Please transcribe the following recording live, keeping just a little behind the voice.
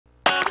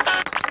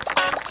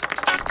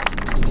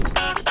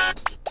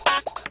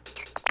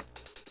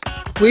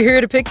We're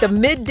here to pick the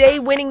midday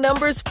winning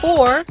numbers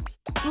for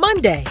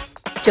Monday,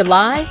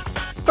 July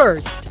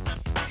 1st.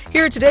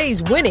 Here are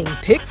today's winning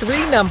Pick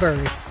 3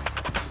 numbers.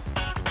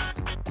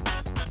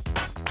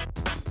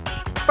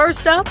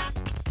 First up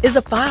is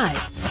a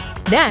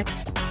 5.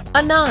 Next,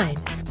 a 9.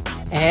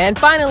 And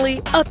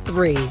finally, a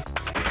 3.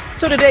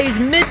 So today's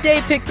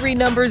midday Pick 3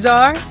 numbers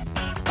are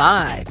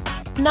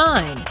 5,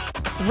 9,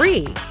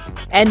 3.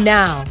 And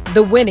now,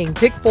 the winning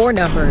Pick 4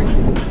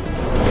 numbers.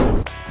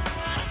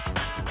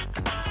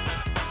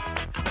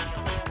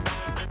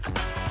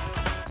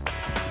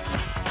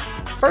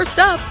 First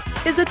up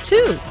is a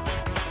 2.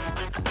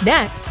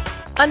 Next,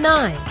 a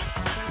 9.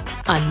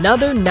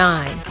 Another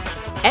 9.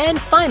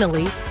 And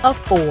finally, a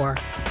 4.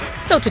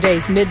 So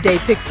today's midday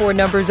Pick 4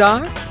 numbers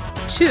are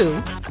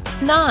 2,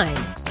 9,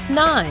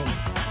 9,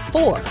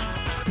 4.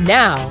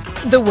 Now,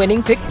 the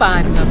winning Pick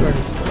 5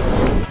 numbers.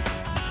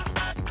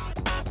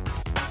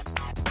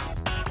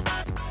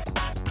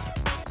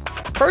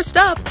 First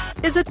up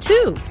is a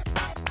 2.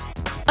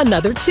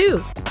 Another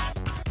 2.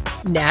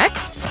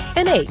 Next,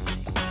 an 8.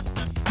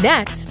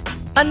 Next,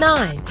 a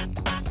 9.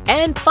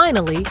 And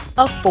finally,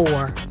 a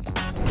 4.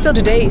 So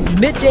today's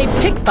midday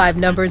Pick 5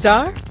 numbers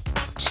are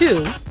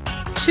 2,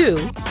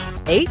 2,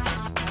 8,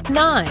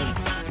 9,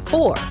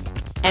 4.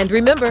 And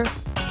remember,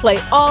 play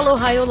all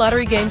Ohio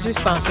Lottery games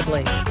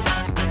responsibly.